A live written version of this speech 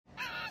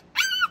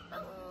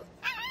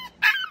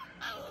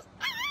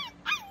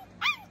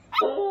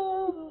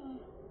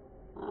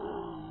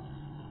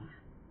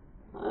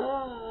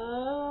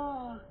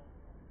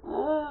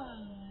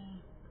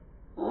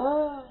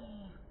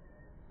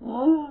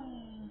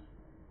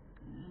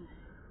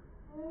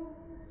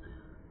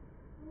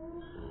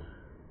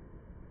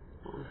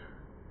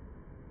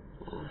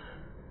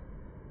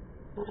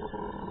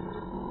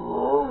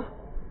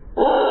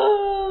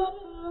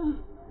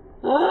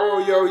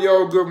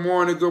Yo, good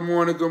morning, good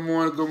morning, good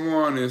morning, good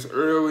morning. It's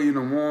early in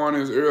the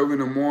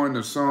morning,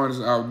 The sun is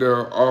out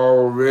there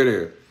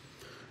already.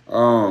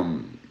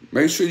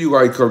 Make sure you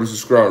like, comment,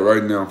 subscribe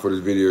right now for this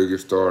video to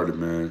get started,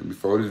 man.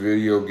 Before this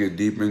video get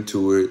deep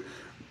into it,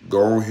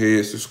 go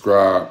ahead,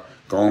 subscribe.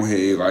 Go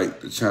ahead,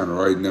 like the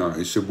channel right now.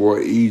 It's your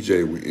boy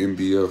EJ with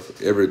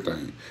NBF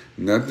Everything.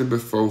 Nothing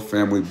but four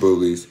family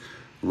bullies.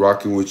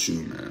 Rocking with you,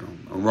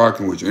 man. I'm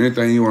rocking with you.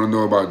 Anything you want to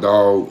know about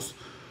dogs,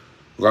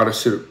 a lot of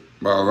shit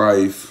about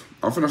life.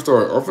 I'm finna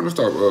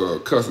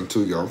start cussing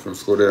to y'all. I'm finna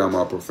slow down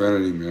my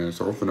profanity, man.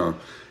 So I'm finna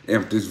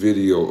amp this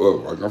video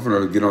up. Like, I'm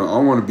finna get on. I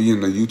want to be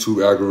in the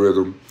YouTube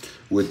algorithm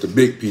with the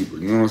big people.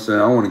 You know what I'm saying?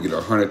 I want to get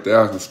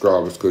 100,000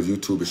 subscribers because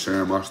YouTube is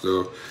sharing my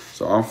stuff.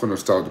 So I'm finna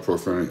stop the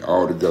profanity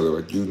altogether.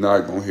 Like, you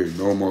not gonna hear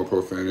no more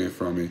profanity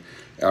from me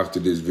after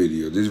this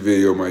video. This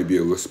video might be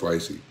a little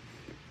spicy.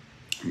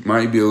 The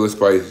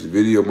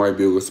video might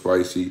be a little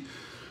spicy.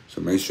 So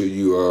make sure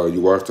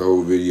you watch the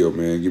whole video,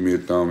 man. Give me a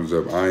thumbs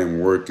up. I am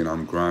working.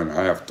 I'm grinding.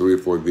 I have 3 or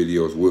 4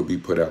 videos will be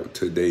put out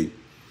today.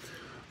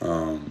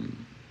 I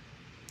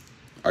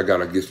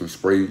gotta get some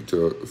spray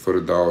for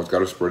the dogs.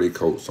 Gotta spray their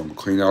coats. So I'm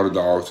gonna clean out the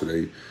dogs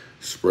today.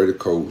 Spray the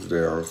coats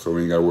down so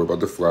we ain't gotta worry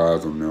about the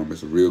flies on them.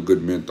 It's a real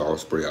good menthol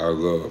spray. I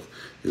love.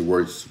 It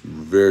works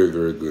very,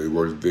 very good. It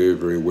works very,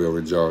 very well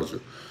in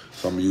Georgia.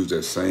 So I'm gonna use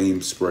that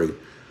same spray.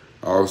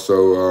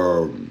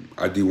 Also,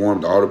 I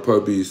dewormed all the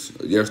puppies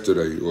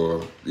yesterday,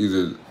 or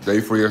either day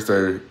before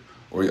yesterday,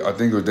 or I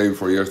think it was day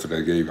before yesterday.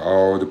 I gave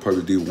all the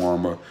puppies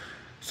dewormer.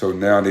 So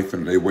now they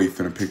wait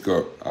finna pick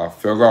up. I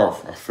fell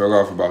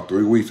off about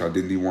 3 weeks. I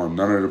didn't deworm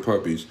none of the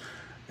puppies.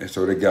 And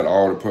so they got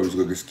all the puppies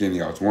looking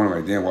skinny. I was wondering,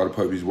 like, damn, why the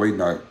puppies weight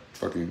not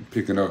fucking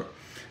picking up?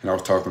 And I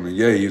was talking to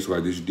Ye. He was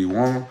like, did you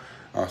deworm them?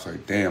 I was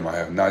like, damn, I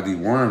have not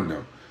dewormed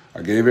them.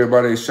 I gave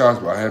everybody their shots,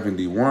 but I haven't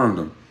dewormed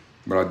them.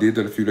 But I did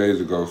that a few days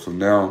ago. So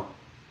now,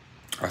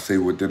 I say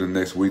within the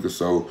next week or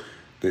so,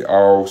 they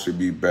all should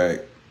be back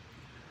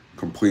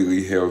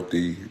completely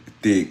healthy,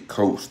 thick,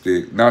 coats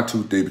thick. Not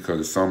too thick because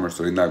it's summer,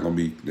 so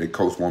their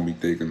coats won't be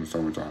thick in the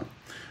summertime.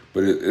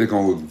 But it's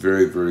going to look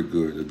very, very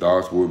good. The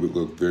dogs will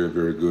look very,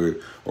 very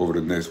good over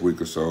the next week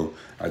or so.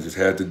 I just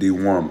had to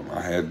deworm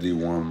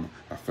them.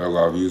 I fell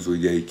off. Usually,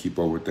 Ye keep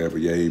up with that,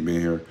 but Ye ain't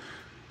been here.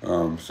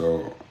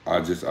 So I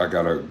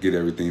got to get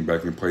everything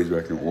back in place,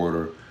 back in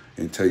order,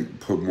 and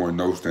put more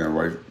notes down,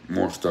 write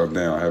more stuff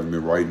down. I haven't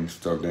been writing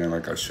stuff down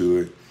like I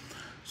should.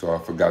 So I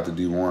forgot to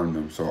deworm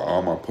them. So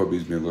all my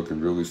puppies been looking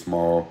really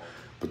small,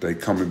 but they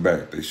coming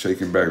back. They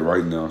shaking back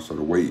right now. So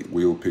the weight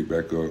will pick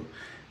back up.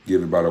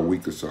 Give it about a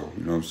week or so,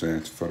 you know what I'm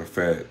saying, for the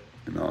fat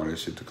and all that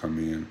shit to come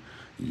in.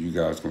 You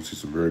guys gonna see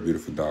some very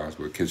beautiful dogs.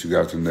 But catch you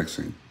guys in the next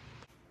scene.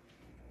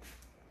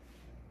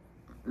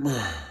 Good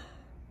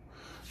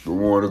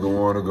morning, good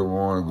morning, good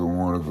morning, good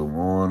morning, good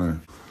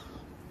morning.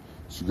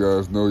 As you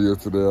guys know,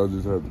 yesterday I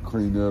just had to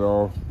clean that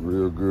off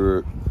real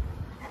good.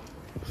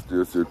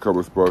 Still see a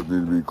couple spots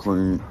need to be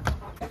cleaned.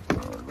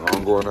 Now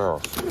I'm going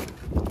out.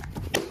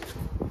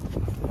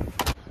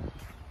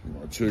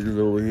 My chickens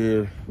over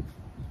here.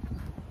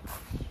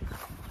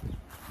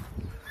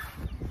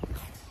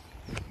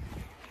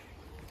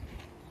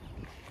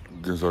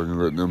 Guess I can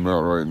let them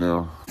out right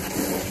now.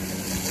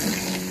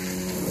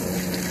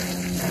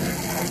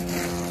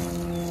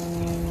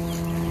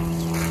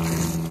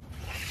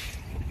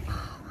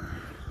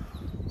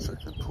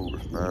 Chicken poo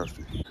is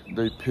nasty.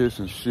 They piss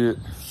and shit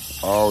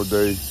all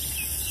day,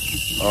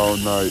 all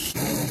night.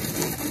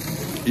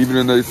 Even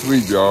in their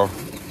sleep, y'all.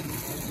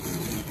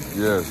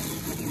 Yes,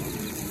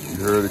 you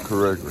heard it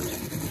correctly.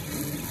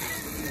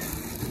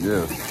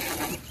 Yes.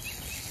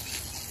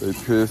 They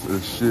piss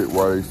and shit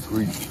while they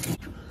sleep.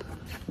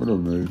 What up,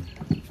 man?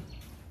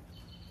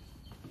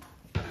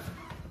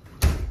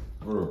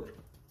 What up?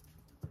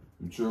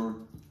 You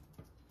chilling?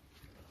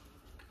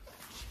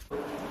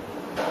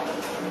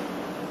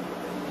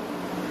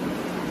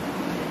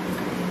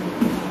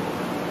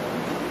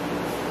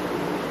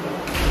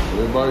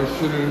 Everybody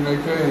shitted in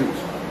their cage.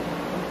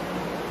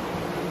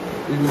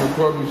 Even the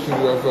puppy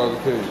shitted outside the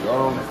cage. I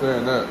don't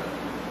understand that.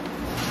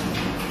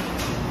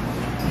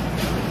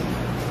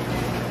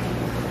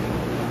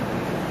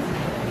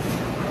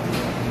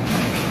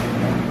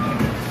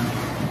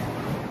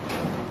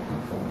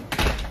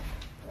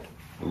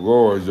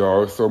 Lord, y'all,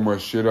 there's so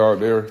much shit out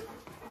there.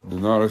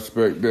 Did not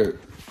expect that.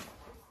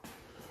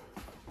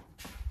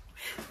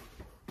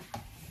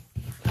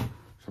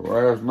 So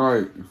last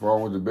night, before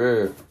I went to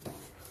bed,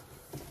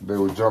 they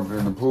were jumping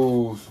in the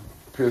pools,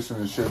 pissing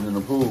and shitting in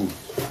the pools.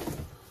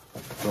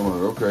 So I'm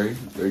like, okay,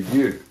 they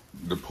get it.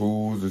 The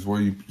pools is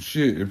where you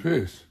shit and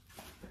piss.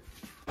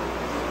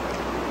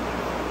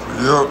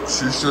 Yep,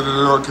 she shit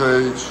in her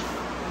cage.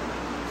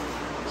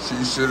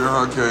 She shit in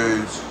her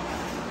cage.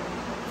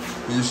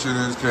 He shit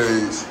in his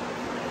cage.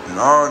 And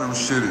all of them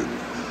shitted.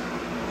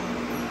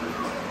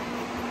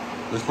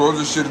 They're supposed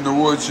to shit in the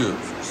wood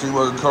chips. Seems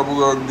like a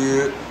couple of them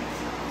did.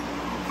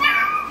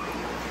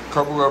 A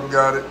couple of them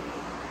got it.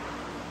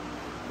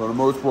 For the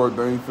most part,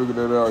 they ain't figured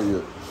that out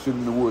yet. Shit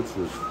in the wood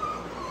chips.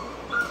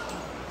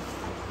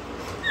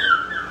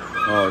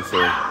 All right, so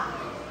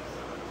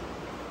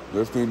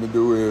Next thing to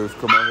do is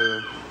come out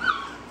here,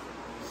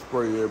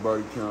 spray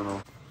everybody's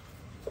kennel.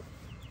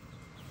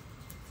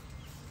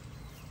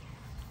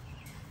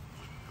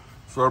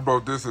 So I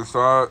brought this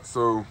inside,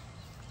 so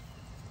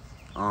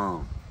I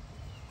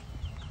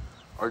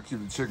keep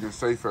the chickens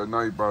safe at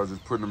night by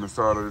just putting them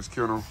inside of this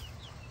kennel,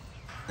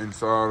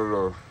 inside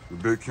of the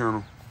big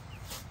kennel.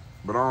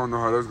 But I don't know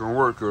how that's gonna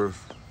work, cause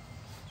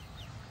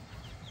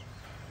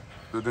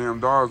the damn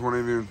dogs won't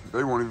even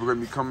let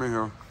me come in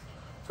here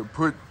to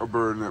put a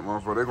bird in that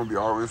motherfucker. They're gonna be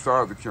all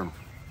inside the kennel.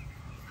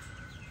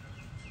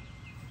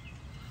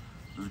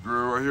 This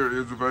girl right here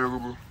is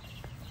available.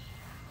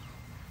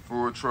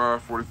 Full Tri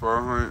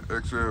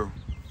 4500 XL.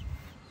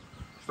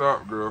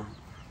 Stop, girl.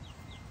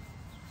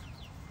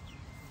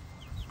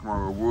 Come on,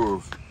 little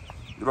wolves.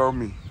 Get off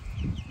me.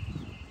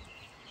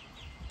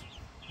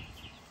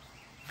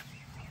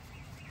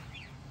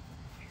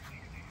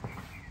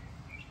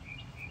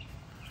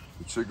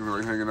 The chickens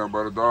are hanging out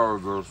by the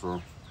dogs though,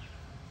 so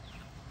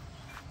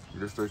I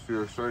guess they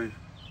feel safe.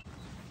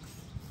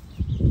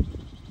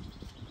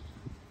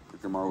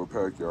 Look at my little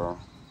pack, y'all.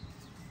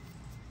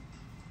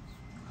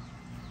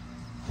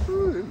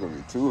 It's gonna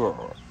be too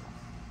hard.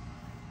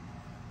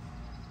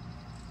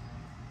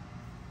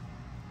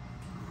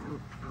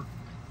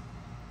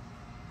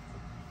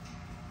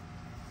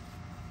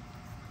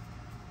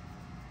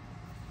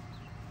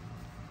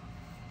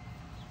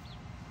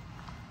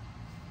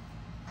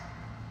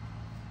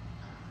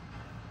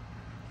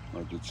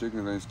 Like the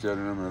chickens ain't scared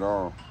of them at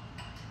all.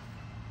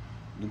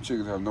 Them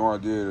chickens have no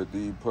idea that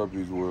these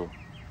puppies will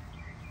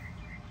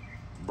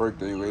break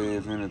their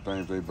legs, anything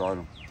if they bite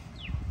them.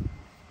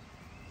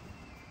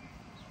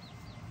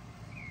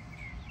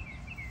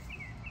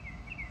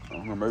 I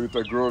don't know, maybe if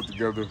they grow up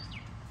together,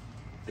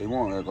 they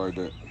won't act like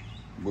that.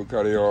 Look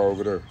how they are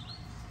over there.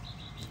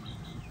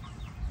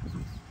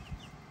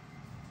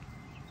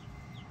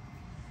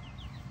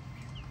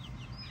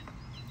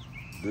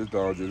 This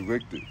dog just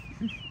licked it.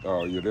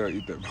 Oh yeah, they'll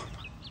eat that.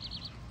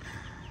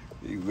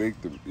 He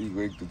licked the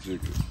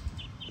chicken.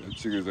 That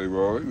chicken say,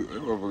 bro, that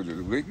motherfucker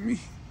just licked me.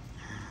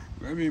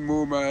 Let me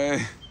move my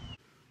ass.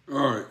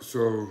 All right,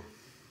 so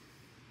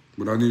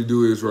what I need to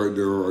do is right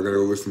now, I gotta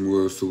go get some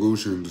little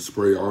solution to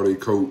spray all their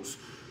coats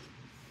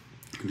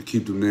to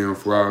keep them damn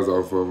flies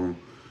off of them.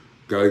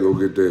 Gotta go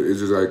get that. It's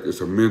just like,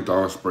 it's a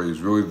menthol spray. It's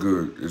really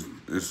good.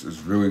 It's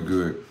really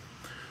good.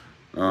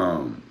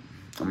 I'm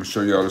gonna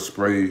show y'all the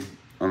spray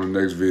on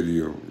the next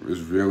video. It's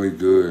really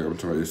good. I'm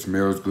telling you, it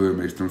smells good,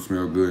 makes them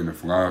smell good, and the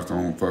flies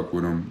don't fuck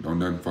with them, don't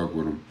nothing fuck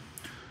with them.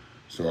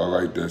 So I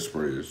like that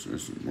spray. It's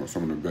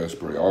some of the best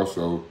spray.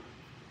 Also,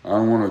 I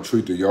don't want to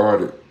treat the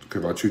yard,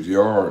 because if I treat the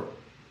yard,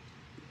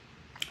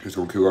 it's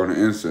gonna kill all the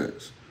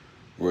insects.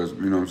 Whereas,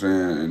 you know what I'm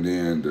saying? And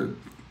then the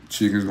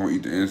chickens gonna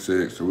eat the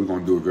insects, so we're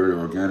gonna do it very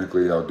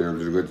organically out there.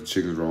 Just let the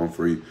chickens roam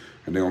free,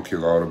 and they're gonna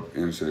kill all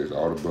the insects,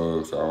 all the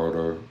bugs, all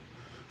the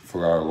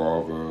fly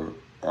larvae,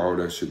 all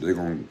that shit. They're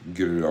gonna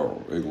get it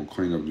all. They're gonna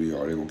clean up the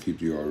yard. They're gonna keep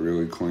the yard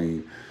really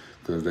clean,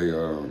 because they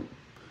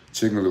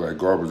chickens are like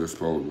garbage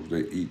disposals.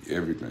 They eat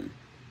everything.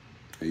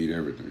 They eat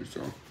everything.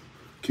 So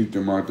keep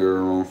them out there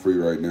roam free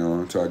right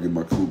now until I get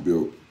my coop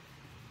built,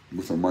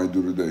 which I might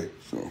do today.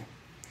 So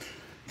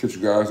catch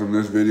you guys on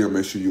this video.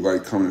 Make sure you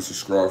like, comment, and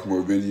subscribe for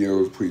more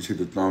videos. Please hit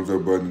the thumbs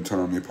up button and turn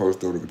on your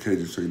post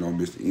notifications so you don't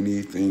miss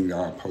anything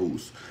I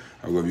post.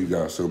 I love you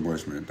guys so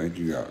much, man. Thank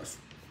you guys.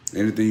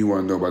 Anything you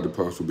want to know about the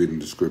post will be in the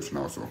description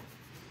also.